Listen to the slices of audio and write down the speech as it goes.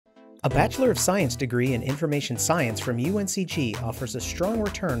A Bachelor of Science degree in Information Science from UNCG offers a strong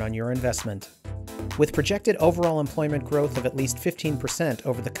return on your investment. With projected overall employment growth of at least 15%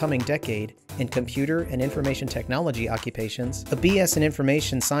 over the coming decade in computer and information technology occupations, a BS in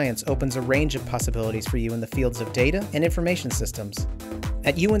Information Science opens a range of possibilities for you in the fields of data and information systems.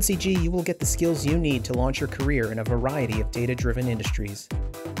 At UNCG, you will get the skills you need to launch your career in a variety of data-driven industries.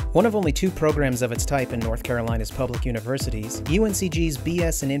 One of only 2 programs of its type in North Carolina's public universities, UNCG's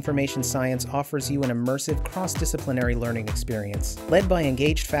BS in Information Science offers you an immersive cross-disciplinary learning experience, led by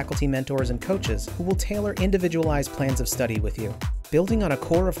engaged faculty mentors and coaches who will tailor individualized plans of study with you. Building on a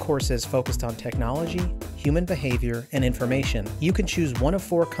core of courses focused on technology, human behavior, and information, you can choose one of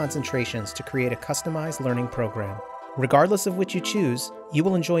 4 concentrations to create a customized learning program. Regardless of which you choose, you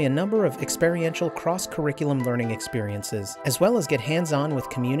will enjoy a number of experiential cross-curriculum learning experiences, as well as get hands-on with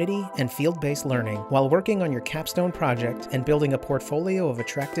community and field-based learning while working on your capstone project and building a portfolio of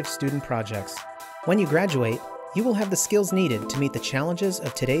attractive student projects. When you graduate, you will have the skills needed to meet the challenges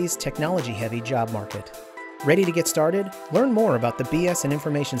of today's technology-heavy job market. Ready to get started? Learn more about the BS in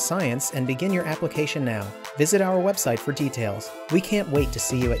Information Science and begin your application now. Visit our website for details. We can't wait to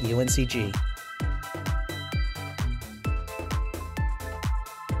see you at UNCG.